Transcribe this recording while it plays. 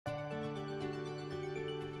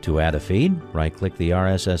To add a feed, right-click the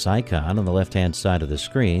RSS icon on the left-hand side of the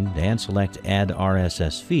screen and select Add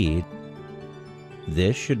RSS Feed.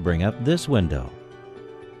 This should bring up this window.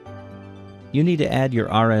 You need to add your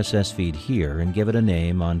RSS feed here and give it a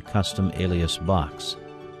name on Custom Alias Box.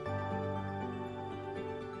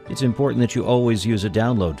 It's important that you always use a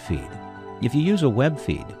download feed. If you use a web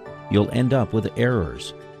feed, you'll end up with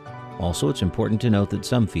errors. Also, it's important to note that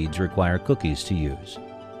some feeds require cookies to use.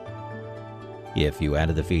 If you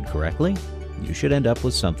added the feed correctly, you should end up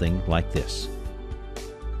with something like this.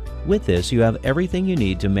 With this, you have everything you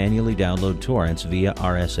need to manually download torrents via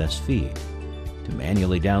RSS feed. To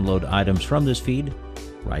manually download items from this feed,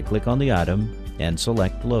 right-click on the item and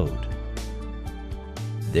select Load.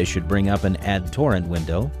 This should bring up an Add Torrent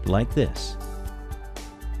window like this.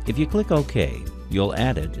 If you click OK, you'll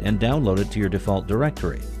add it and download it to your default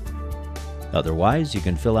directory. Otherwise, you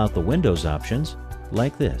can fill out the Windows options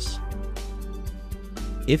like this.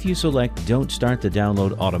 If you select Don't Start the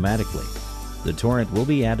Download Automatically, the torrent will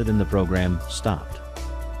be added and the program stopped.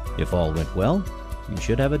 If all went well, you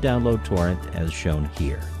should have a download torrent as shown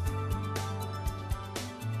here.